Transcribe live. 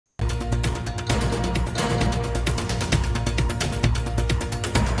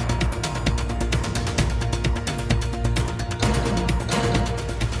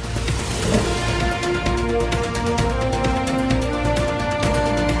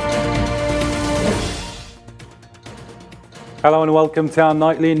Hello and welcome to our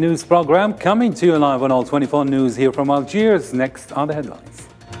nightly news program, coming to you live on All 24 News here from Algiers. Next are the headlines.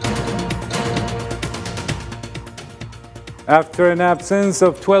 After an absence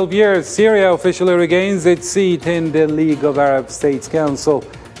of 12 years, Syria officially regains its seat in the League of Arab States Council.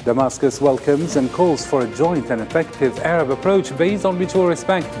 Damascus welcomes and calls for a joint and effective Arab approach based on mutual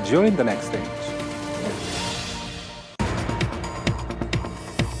respect during the next stage.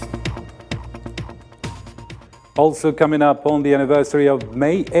 Also coming up on the anniversary of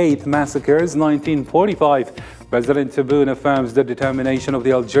May 8th massacres, 1945, President Tebboune affirms the determination of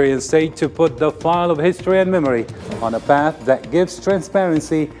the Algerian state to put the file of history and memory on a path that gives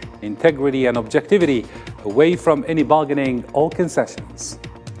transparency, integrity and objectivity, away from any bargaining or concessions.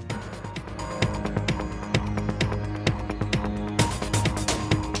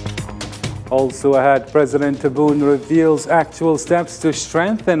 Also ahead, President Tebboune reveals actual steps to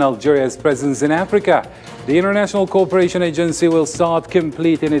strengthen Algeria's presence in Africa. The International Cooperation Agency will start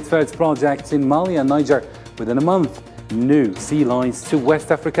completing its first projects in Mali and Niger within a month. New sea lines to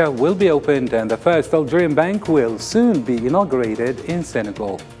West Africa will be opened and the first Algerian bank will soon be inaugurated in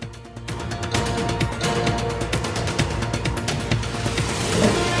Senegal.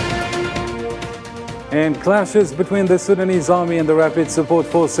 And clashes between the Sudanese army and the Rapid Support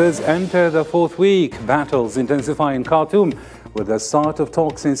Forces enter the fourth week. Battles intensify in Khartoum with the start of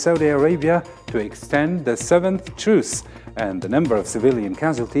talks in Saudi Arabia to extend the seventh truce, and the number of civilian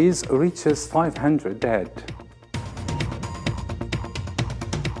casualties reaches 500 dead.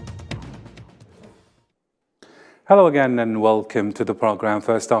 Hello again and welcome to the program.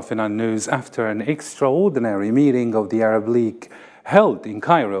 First off in our news, after an extraordinary meeting of the Arab League held in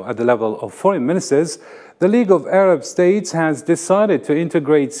Cairo at the level of foreign ministers, the League of Arab States has decided to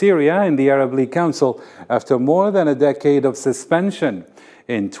integrate Syria in the Arab League Council after more than a decade of suspension.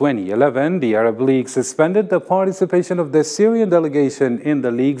 In 2011, the Arab League suspended the participation of the Syrian delegation in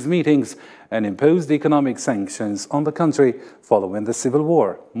the League's meetings and imposed economic sanctions on the country following the civil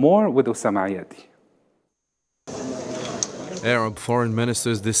war. More with Osama Ayati. Arab foreign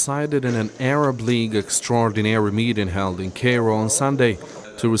ministers decided in an Arab League extraordinary meeting held in Cairo on Sunday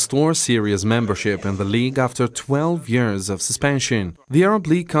to restore Syria's membership in the League after 12 years of suspension. The Arab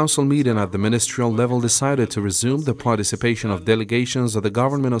League Council meeting at the ministerial level decided to resume the participation of delegations of the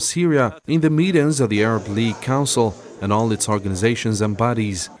government of Syria in the meetings of the Arab League Council and all its organizations and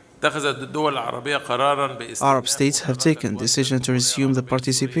bodies. Arab states have taken decision to resume the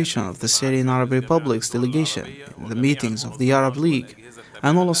participation of the Syrian Arab Republic's delegation in the meetings of the Arab League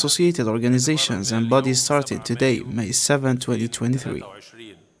and all associated organizations and bodies starting today, May 7, 2023.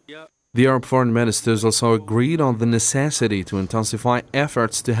 The Arab foreign ministers also agreed on the necessity to intensify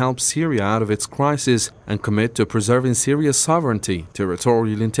efforts to help Syria out of its crisis and commit to preserving Syria's sovereignty,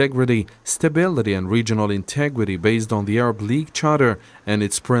 territorial integrity, stability and regional integrity based on the Arab League Charter and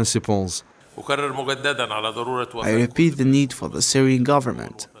its principles. I repeat the need for the Syrian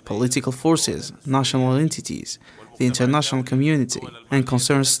government, political forces, national entities, the international community and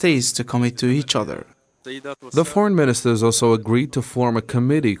concerned states to commit to each other. The foreign ministers also agreed to form a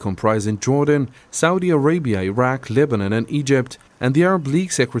committee comprising Jordan, Saudi Arabia, Iraq, Lebanon and Egypt, and the Arab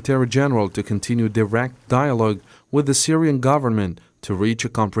League Secretary General to continue direct dialogue with the Syrian government to reach a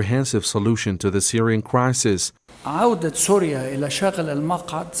comprehensive solution to the Syrian crisis.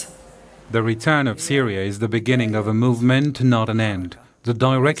 The return of Syria is the beginning of a movement, not an end. The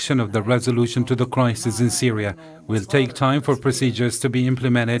direction of the resolution to the crisis in Syria will take time for procedures to be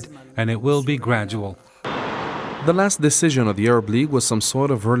implemented, and it will be gradual. The last decision of the Arab League was some sort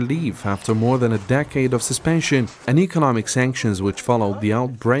of relief after more than a decade of suspension and economic sanctions which followed the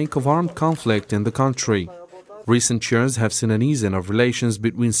outbreak of armed conflict in the country. Recent years have seen an easing of relations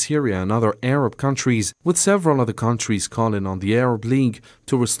between Syria and other Arab countries, with several other countries calling on the Arab League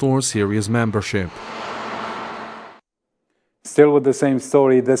to restore Syria's membership. Still with the same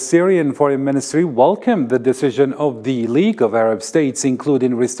story, the Syrian Foreign Ministry welcomed the decision of the League of Arab States,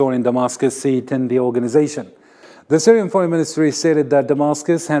 including restoring Damascus' seat in the organization. The Syrian Foreign Ministry stated that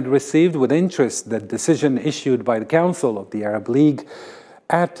Damascus had received with interest the decision issued by the Council of the Arab League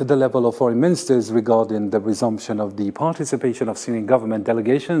at the level of foreign ministers regarding the resumption of the participation of Syrian government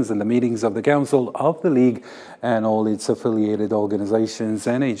delegations in the meetings of the Council of the League and all its affiliated organizations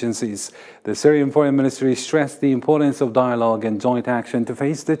and agencies. The Syrian Foreign Ministry stressed the importance of dialogue and joint action to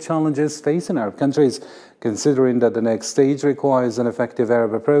face the challenges facing Arab countries, considering that the next stage requires an effective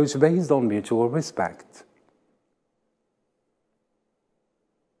Arab approach based on mutual respect.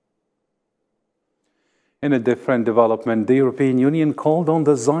 In a different development, the European Union called on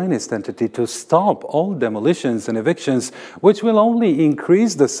the Zionist entity to stop all demolitions and evictions, which will only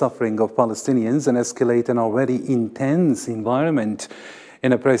increase the suffering of Palestinians and escalate an already intense environment.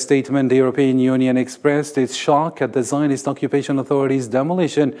 In a press statement, the European Union expressed its shock at the Zionist occupation authorities'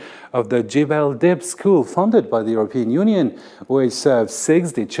 demolition of the Jebel Dib school funded by the European Union, which serves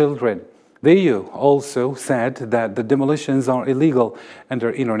 60 children. The EU also said that the demolitions are illegal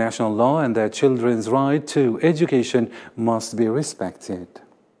under international law and that children's right to education must be respected.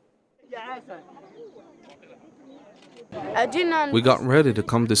 We got ready to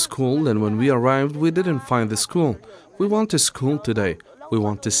come to school, and when we arrived, we didn't find the school. We want a school today. We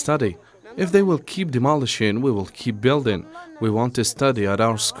want to study. If they will keep demolishing, we will keep building. We want to study at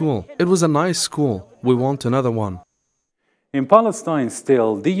our school. It was a nice school. We want another one. In Palestine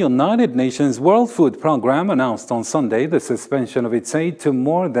still, the United Nations World Food Programme announced on Sunday the suspension of its aid to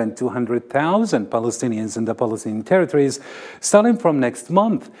more than 200,000 Palestinians in the Palestinian territories starting from next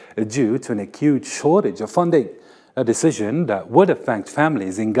month due to an acute shortage of funding, a decision that would affect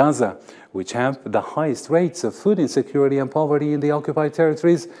families in Gaza, which have the highest rates of food insecurity and poverty in the occupied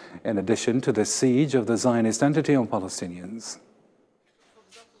territories, in addition to the siege of the Zionist entity on Palestinians.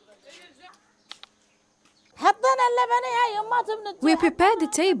 We prepared the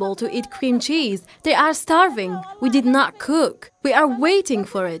table to eat cream cheese. They are starving. We did not cook. We are waiting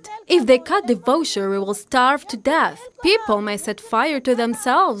for it. If they cut the voucher, we will starve to death. People may set fire to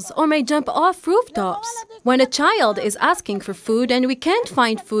themselves or may jump off rooftops. When a child is asking for food and we can't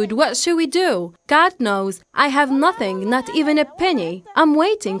find food, what should we do? God knows. I have nothing, not even a penny. I'm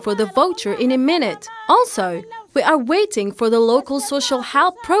waiting for the voucher in a minute. Also, we are waiting for the local social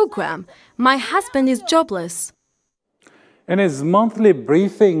help program. My husband is jobless. In his monthly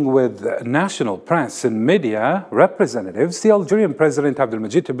briefing with national press and media representatives, the Algerian President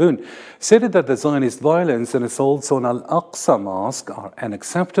Abdelmadjid Tebboune stated that the Zionist violence and assaults on Al-Aqsa Mosque are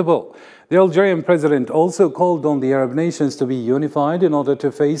unacceptable. The Algerian president also called on the Arab nations to be unified in order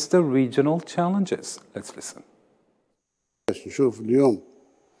to face the regional challenges. Let's listen. نشوف اليوم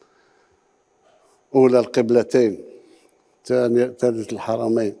أولى القبلتين ثالث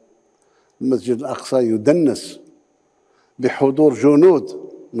الحرمين المسجد الأقصى يدنس بحضور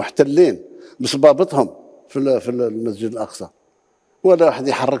جنود محتلين بصبابتهم في المسجد الأقصى ولا واحد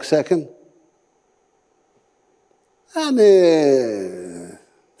يحرك ساكن يعني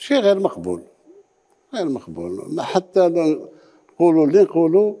شيء غير مقبول غير مقبول ما حتى نقولوا اللي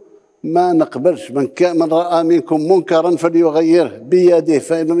نقولوا ما نقبلش من رأى منكم منكرا فليغيره بيده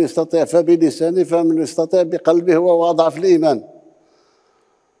فإن لم يستطع فبلسانه فمن يستطيع بقلبه وهو أضعف الإيمان.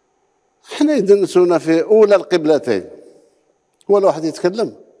 احنا يدنسونا في أولى القبلتين ولا واحد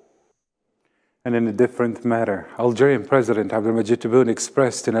يتكلم. And in a different matter, Algerian President Abdelmadjid Tebboune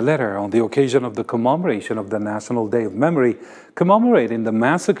expressed in a letter on the occasion of the commemoration of the National Day of Memory, commemorating the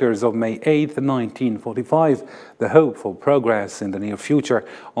massacres of May 8, 1945, the hope for progress in the near future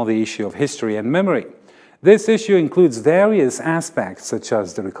on the issue of history and memory. This issue includes various aspects such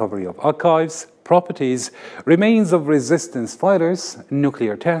as the recovery of archives, properties, remains of resistance fighters,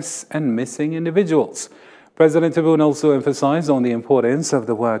 nuclear tests, and missing individuals. President Tebboune also emphasized on the importance of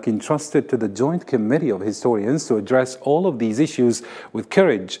the work entrusted to the Joint Committee of Historians to address all of these issues with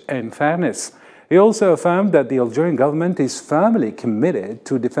courage and fairness. He also affirmed that the Algerian government is firmly committed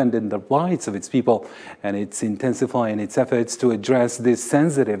to defending the rights of its people and it's intensifying its efforts to address this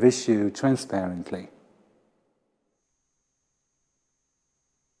sensitive issue transparently.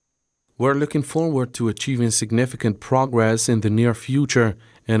 We're looking forward to achieving significant progress in the near future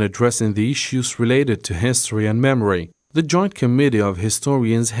and addressing the issues related to history and memory. The Joint Committee of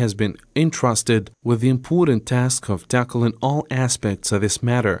Historians has been entrusted with the important task of tackling all aspects of this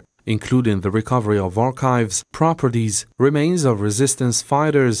matter, including the recovery of archives, properties, remains of resistance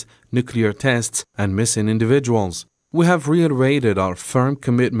fighters, nuclear tests, and missing individuals. We have reiterated our firm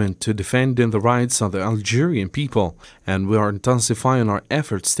commitment to defending the rights of the Algerian people, and we are intensifying our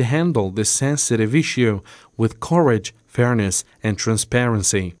efforts to handle this sensitive issue with courage, fairness, and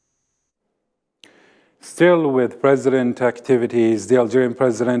transparency. Still with president activities, the Algerian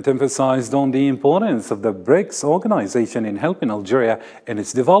president emphasized on the importance of the BRICS organization in helping Algeria in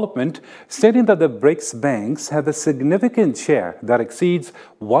its development, stating that the BRICS banks have a significant share that exceeds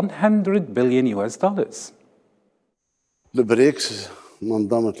 $100 billion. البريكس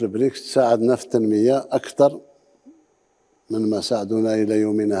منظمة البريكس تساعدنا في التنمية أكثر من ما ساعدونا إلى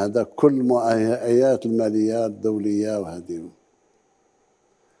يومنا هذا كل مؤهيات المالية الدولية وهذه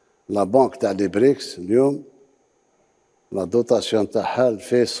لا بنك تاع لي بريكس اليوم لا دوتاسيون تاعها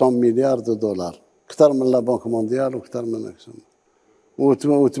في 100 مليار دولار أكثر من لا بنك مونديال وأكثر من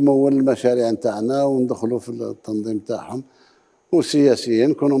وتمول المشاريع نتاعنا وندخلوا في التنظيم تاعهم وسياسيا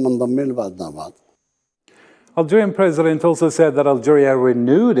نكونوا منضمين لبعضنا بعض. Algerian president also said that Algeria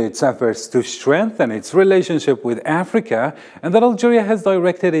renewed its efforts to strengthen its relationship with Africa and that Algeria has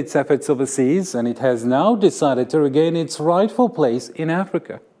directed its efforts overseas and it has now decided to regain its rightful place in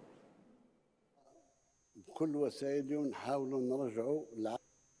Africa. بكل وسائل نحاولوا نرجعوا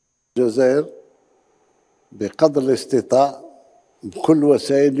الجزائر بقدر الاستطاع، بكل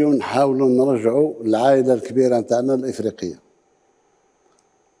وسائل نحاولوا نرجعوا العائلة الكبيرة نتاعنا الإفريقية.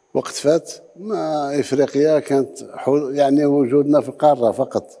 وقت فات ما إفريقيا كانت يعني وجودنا في القارة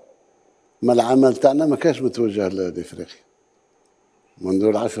فقط، ما العمل تاعنا ما كانش متوجه لإفريقيا منذ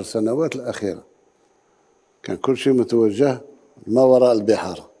العشر سنوات الأخيرة، كان كل شيء متوجه ما وراء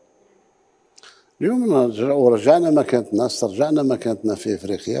البحار. اليوم ورجعنا مكانتنا، استرجعنا مكانتنا في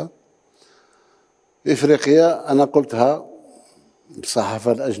إفريقيا. إفريقيا أنا قلتها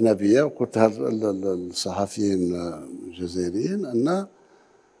بالصحافة الأجنبية وقلتها للصحفيين الجزائريين أن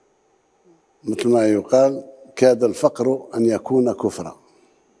مثل ما يقال كاد الفقر أن يكون كفرا.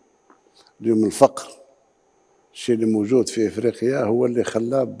 اليوم الفقر الشيء اللي موجود في إفريقيا هو اللي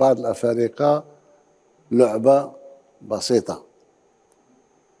خلى بعض الأفارقة لعبة بسيطة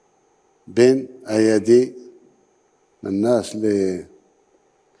بين أيدي الناس اللي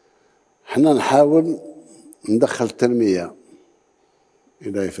احنا نحاول ندخل التنمية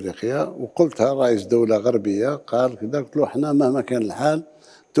إلى إفريقيا. وقلتها رئيس دولة غربية قال كذا، قلت له احنا مهما كان الحال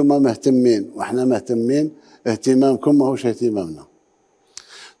انتم مهتمين واحنا مهتمين، اهتمامكم ماهوش اهتمامنا.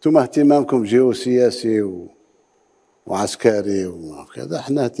 انتم اهتمامكم جيوسياسي وعسكري وكذا،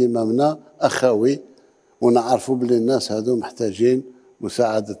 احنا اهتمامنا أخوي ونعرفوا بلي الناس هذو محتاجين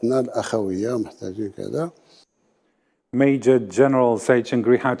مساعدتنا الأخوية ومحتاجين كذا. Major General Seychin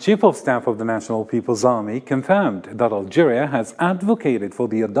Griha, Chief of Staff of the National People's Army, confirmed that Algeria has advocated for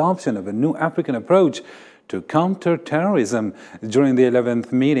the adoption of a new African approach to counter terrorism during the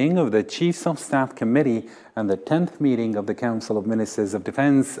 11th meeting of the Chiefs of Staff Committee and the 10th meeting of the Council of Ministers of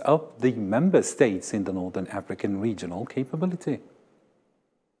Defense of the member states in the Northern African Regional Capability.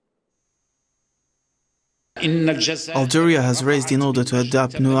 Algeria has raised in order to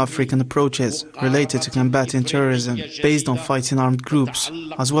adopt new African approaches related to combating terrorism based on fighting armed groups,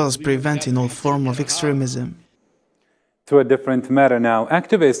 as well as preventing all form of extremism. To a different matter now,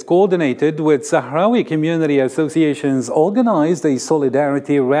 activists coordinated with Sahrawi community associations organized a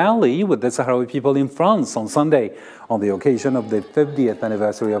solidarity rally with the Sahrawi people in France on Sunday on the occasion of the 50th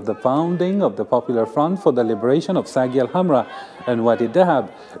anniversary of the founding of the Popular Front for the Liberation of Sagi al-Hamra and Wadi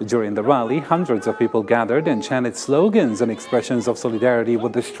Dahab. During the rally, hundreds of people gathered and chanted slogans and expressions of solidarity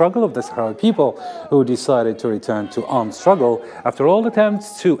with the struggle of the Sahrawi people who decided to return to armed struggle after all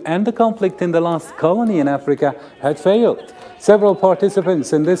attempts to end the conflict in the last colony in Africa had failed. Several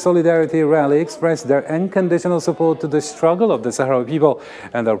participants in this solidarity rally expressed their unconditional support to the struggle of the Sahrawi people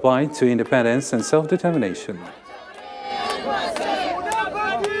and their right to independence and self-determination.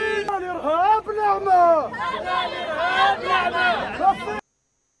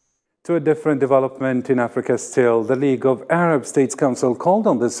 To a different development in Africa still, the League of Arab States Council called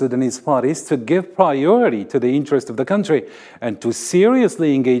on the Sudanese parties to give priority to the interest of the country and to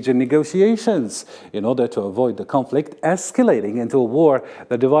seriously engage in negotiations in order to avoid the conflict escalating into a war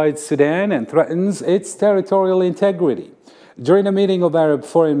that divides Sudan and threatens its territorial integrity. During a meeting of Arab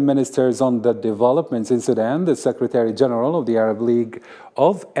foreign ministers on the developments in Sudan, the Secretary General of the Arab League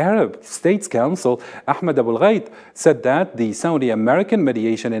of Arab States Council, Ahmed Abul Ghait, said that the Saudi-American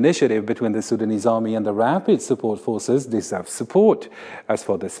mediation initiative between the Sudanese army and the Rapid Support Forces deserves support. As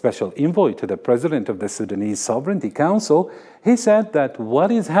for the special envoy to the President of the Sudanese Sovereignty Council, he said that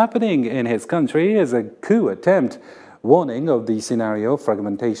what is happening in his country is a coup attempt, warning of the scenario of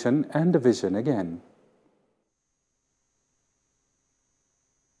fragmentation and division again.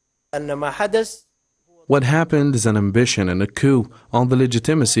 What happened is an ambition and a coup on the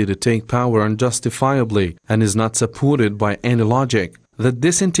legitimacy to take power unjustifiably and is not supported by any logic. The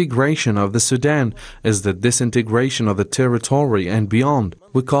disintegration of the Sudan is the disintegration of the territory and beyond.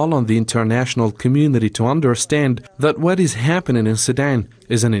 We call on the international community to understand that what is happening in Sudan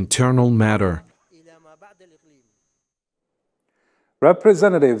is an internal matter.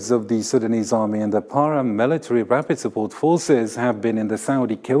 Representatives of the Sudanese army and the paramilitary rapid support forces have been in the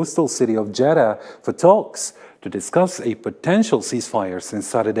Saudi coastal city of Jeddah for talks to discuss a potential ceasefire since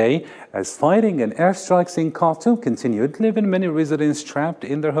Saturday, as fighting and airstrikes in Khartoum continued, leaving many residents trapped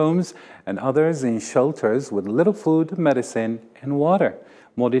in their homes and others in shelters with little food, medicine, and water.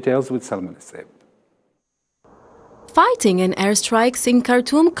 More details with Salman Asib. Fighting and airstrikes in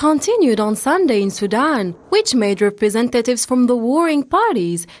Khartoum continued on Sunday in Sudan, which made representatives from the warring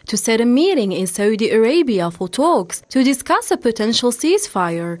parties to set a meeting in Saudi Arabia for talks to discuss a potential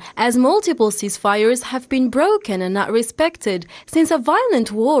ceasefire, as multiple ceasefires have been broken and not respected since a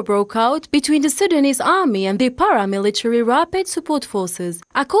violent war broke out between the Sudanese army and the paramilitary Rapid Support Forces.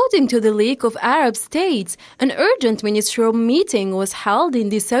 According to the League of Arab States, an urgent ministerial meeting was held in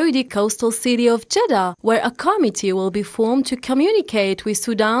the Saudi coastal city of Jeddah, where a committee will be formed to communicate with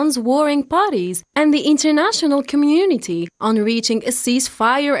Sudan's warring parties and the international community on reaching a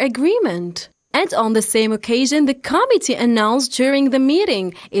ceasefire agreement. And on the same occasion, the committee announced during the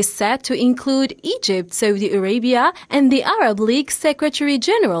meeting is set to include Egypt, Saudi Arabia, and the Arab League Secretary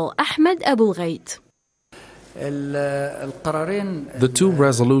General Ahmed Abul Ghait. The two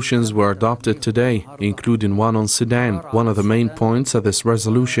resolutions were adopted today, including one on Sudan. One of the main points of this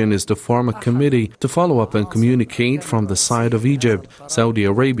resolution is to form a committee to follow up and communicate from the side of Egypt, Saudi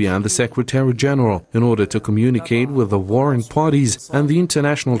Arabia and the Secretary General in order to communicate with the warring parties and the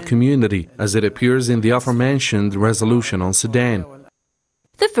international community, as it appears in the aforementioned resolution on Sudan.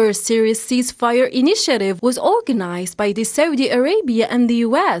 The first serious ceasefire initiative was organized by the Saudi Arabia and the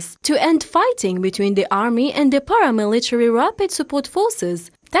US to end fighting between the army and the paramilitary Rapid Support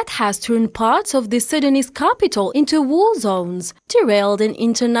Forces. That has turned parts of the Sudanese capital into war zones, derailed an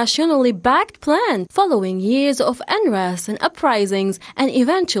internationally backed plan following years of unrest and uprisings, and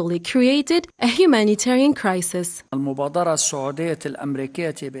eventually created a humanitarian crisis. The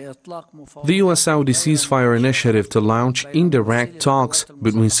US-Saudi ceasefire initiative to launch indirect talks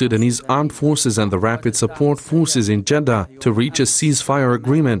between Sudanese armed forces and the Rapid Support Forces in Jeddah to reach a ceasefire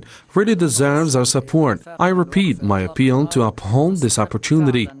agreement really deserves our support. I repeat my appeal to uphold this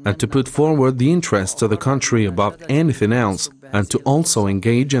opportunity and to put forward the interests of the country above anything else, and to also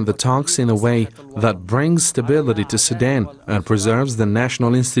engage in the talks in a way that brings stability to Sudan and preserves the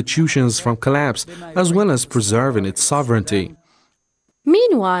national institutions from collapse, as well as preserving its sovereignty.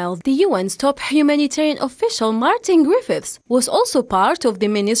 Meanwhile, the UN's top humanitarian official Martin Griffiths was also part of the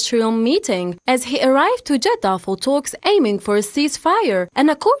ministerial meeting as he arrived to Jeddah for talks aiming for a ceasefire.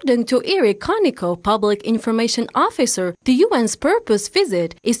 And according to Eric Koniko, Public Information Officer, the UN's purpose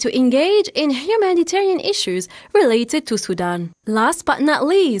visit is to engage in humanitarian issues related to Sudan. Last but not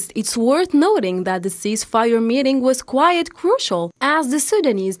least, it's worth noting that the ceasefire meeting was quite crucial, as the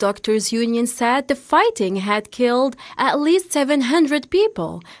Sudanese Doctors Union said the fighting had killed at least 700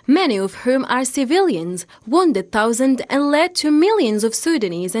 people, many of whom are civilians, wounded thousands, and led to millions of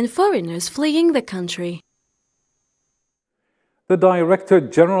Sudanese and foreigners fleeing the country. The Director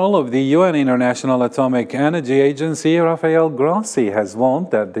General of the UN International Atomic Energy Agency, Rafael Grossi, has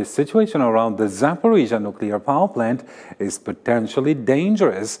warned that the situation around the Zaporizhzhia nuclear power plant is potentially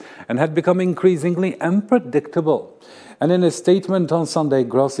dangerous and had become increasingly unpredictable. And in a statement on Sunday,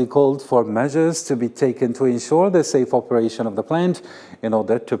 Grossi called for measures to be taken to ensure the safe operation of the plant in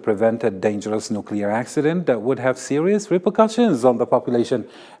order to prevent a dangerous nuclear accident that would have serious repercussions on the population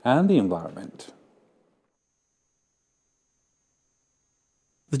and the environment.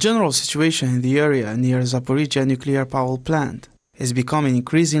 The general situation in the area near Zaporizhzhia nuclear power plant is becoming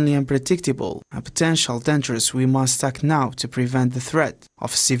increasingly unpredictable and potentially dangerous. We must act now to prevent the threat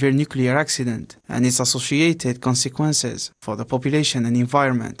of a severe nuclear accident and its associated consequences for the population and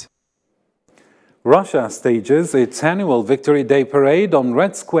environment. Russia stages its annual Victory Day parade on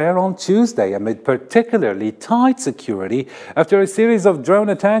Red Square on Tuesday amid particularly tight security after a series of drone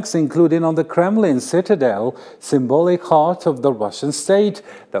attacks, including on the Kremlin citadel, symbolic heart of the Russian state,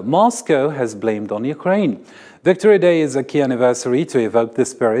 that Moscow has blamed on Ukraine. Victory Day is a key anniversary to evoke the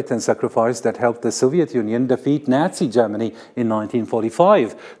spirit and sacrifice that helped the Soviet Union defeat Nazi Germany in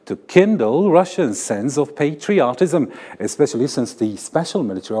 1945, to kindle Russians' sense of patriotism, especially since the special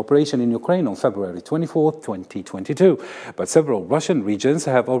military operation in Ukraine on February 24, 2022. But several Russian regions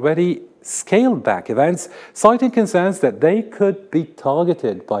have already scaled back events, citing concerns that they could be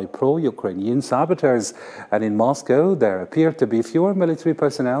targeted by pro-Ukrainian saboteurs. And in Moscow, there appear to be fewer military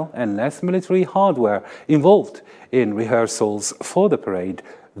personnel and less military hardware involved in rehearsals for the parade,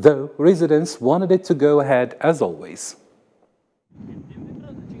 though residents wanted it to go ahead as always.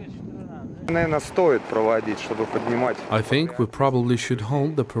 I think we probably should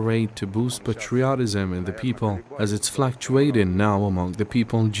hold the parade to boost patriotism in the people, as it's fluctuating now among the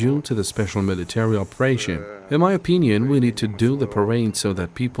people due to the special military operation. In my opinion, we need to do the parade so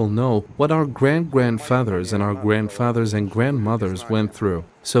that people know what our grandfathers and our grandfathers and grandmothers went through,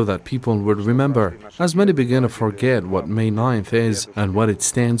 so that people would remember, as many begin to forget what May 9th is and what it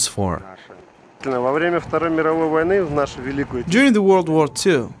stands for. During the World War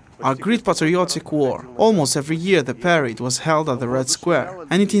II, a great patriotic war. Almost every year the parade was held at the Red Square,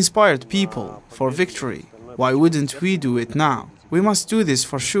 and it inspired people for victory. Why wouldn't we do it now? We must do this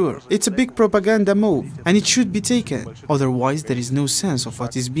for sure. It's a big propaganda move, and it should be taken. Otherwise, there is no sense of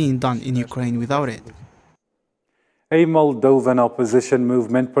what is being done in Ukraine without it. A Moldovan opposition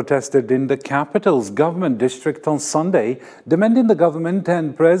movement protested in the capital's government district on Sunday, demanding the government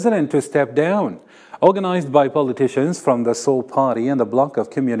and president to step down. Organized by politicians from the Sol Party and the bloc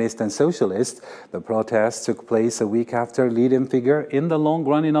of communists and socialists, the protest took place a week after a leading figure in the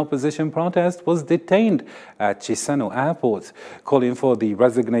long-running opposition protest was detained at Chisinau Airport. Calling for the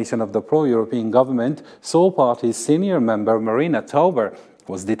resignation of the pro-European government, Sol Party's senior member Marina Tauber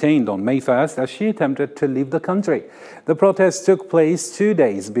was detained on May 1st as she attempted to leave the country. The protest took place 2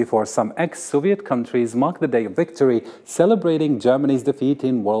 days before some ex-Soviet countries marked the day of victory, celebrating Germany's defeat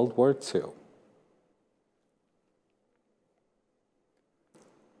in World War II.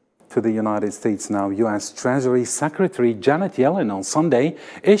 To the United States now, U.S. Treasury Secretary Janet Yellen on Sunday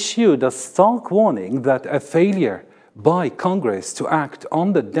issued a stark warning that a failure by Congress to act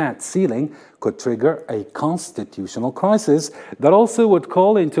on the debt ceiling could trigger a constitutional crisis that also would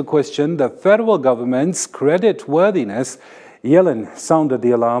call into question the federal government's creditworthiness. Yellen sounded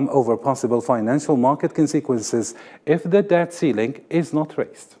the alarm over possible financial market consequences if the debt ceiling is not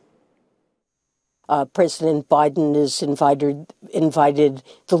raised. President Biden has invited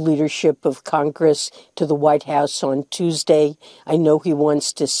the leadership of Congress to the White House on Tuesday. I know he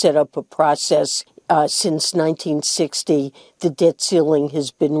wants to set up a process. Since 1960, the debt ceiling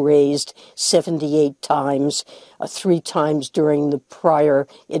has been raised 78 times, 3 times during the prior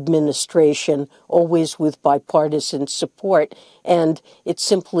administration, always with bipartisan support. And it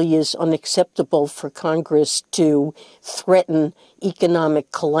simply is unacceptable for Congress to threaten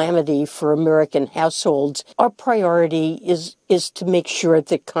economic calamity for American households. Our priority is to make sure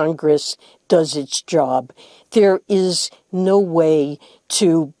that Congress does its job. There is no way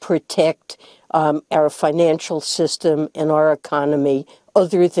to protect our financial system and our economy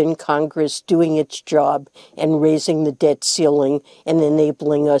other than Congress doing its job and raising the debt ceiling and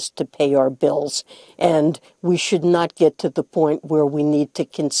enabling us to pay our bills. And we should not get to the point where we need to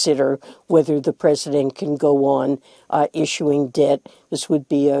consider whether the president can go on issuing debt. This would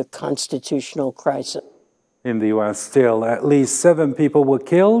be a constitutional crisis. In the U.S. still, at least 7 people were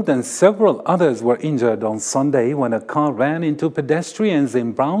killed and several others were injured on Sunday when a car ran into pedestrians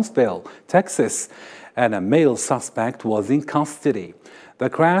in Brownsville, Texas, and a male suspect was in custody. The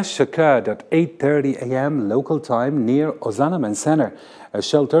crash occurred at 8:30 a.m. local time near Ozanaman Center, a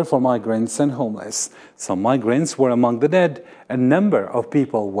shelter for migrants and homeless. Some migrants were among the dead. A number of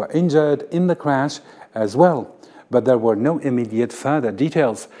people were injured in the crash as well, but there were no immediate further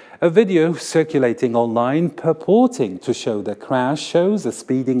details. A video circulating online purporting to show the crash shows a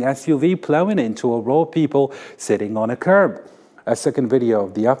speeding SUV plowing into a row of people sitting on a curb. A second video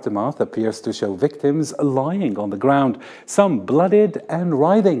of the aftermath appears to show victims lying on the ground, some bloodied and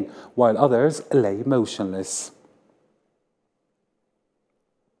writhing, while others lay motionless.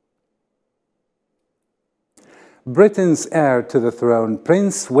 Britain's heir to the throne,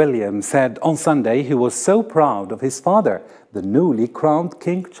 Prince William, said on Sunday he was so proud of his father, the newly crowned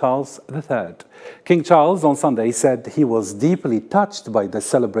King Charles III. King Charles on Sunday said he was deeply touched by the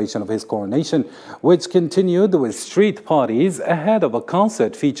celebration of his coronation, which continued with street parties ahead of a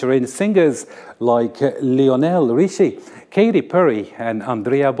concert featuring singers like Lionel Richie, Katy Perry and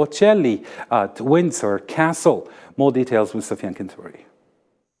Andrea Bocelli at Windsor Castle. More details with Sofiane Kinturi.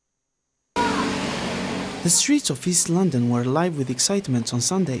 The streets of East London were alive with excitement on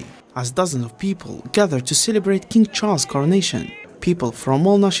Sunday, as dozens of people gathered to celebrate King Charles' coronation. People from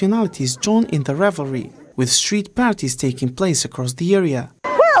all nationalities joined in the revelry, with street parties taking place across the area.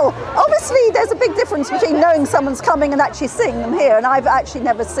 Well, obviously there's a big difference between knowing someone's coming and actually seeing them here, and I've actually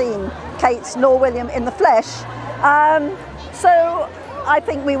never seen Kate nor William in the flesh. So I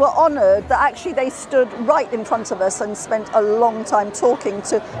think we were honoured that actually they stood right in front of us and spent a long time talking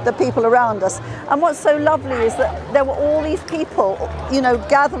to the people around us. And what's so lovely is that there were all these people, you know,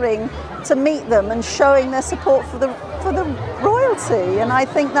 gathering to meet them and showing their support for the royalty. And I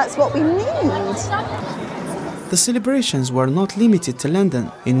think that's what we need. The celebrations were not limited to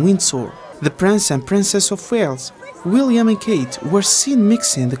London. In Windsor, the Prince and Princess of Wales, William and Kate, were seen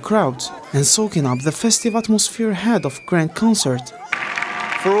mixing the crowds and soaking up the festive atmosphere ahead of grand concert.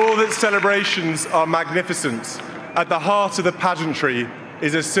 For all that celebrations are magnificent, at the heart of the pageantry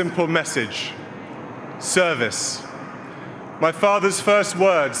is a simple message: service. My father's first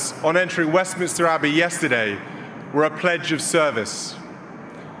words on entering Westminster Abbey yesterday were a pledge of service.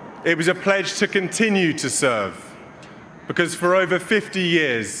 It was a pledge to continue to serve, because for over 50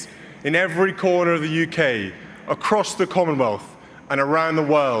 years, in every corner of the UK, across the Commonwealth and around the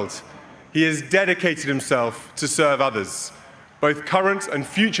world, he has dedicated himself to serve others, both current and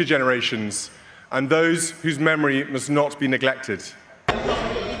future generations, and those whose memory must not be neglected.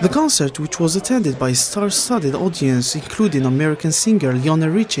 The concert, which was attended by a star-studded audience including American singer Lionel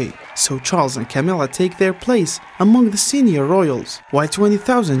Richie, saw Charles and Camilla take their place among the senior royals, while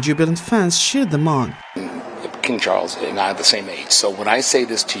 20,000 jubilant fans cheered them on. King Charles and I are the same age, so when I say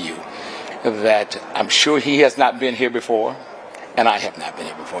this to you, that I'm sure he has not been here before, and I have not been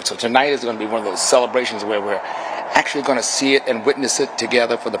here before. So tonight is going to be one of those celebrations where we're actually going to see it and witness it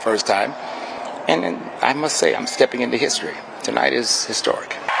together for the first time. And I must say, I'm stepping into history. Tonight is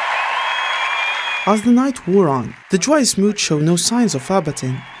historic. As the night wore on, the joyous mood showed no signs of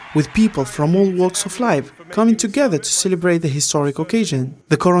abating, with people from all walks of life coming together to celebrate the historic occasion.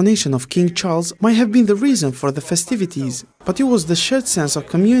 The coronation of King Charles might have been the reason for the festivities, but it was the shared sense of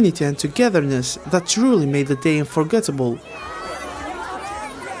community and togetherness that truly made the day unforgettable.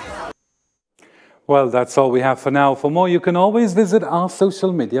 Well, that's all we have for now. For more, you can always visit our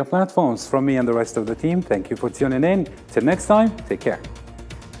social media platforms. From me and the rest of the team, thank you for tuning in. Till next time, take care.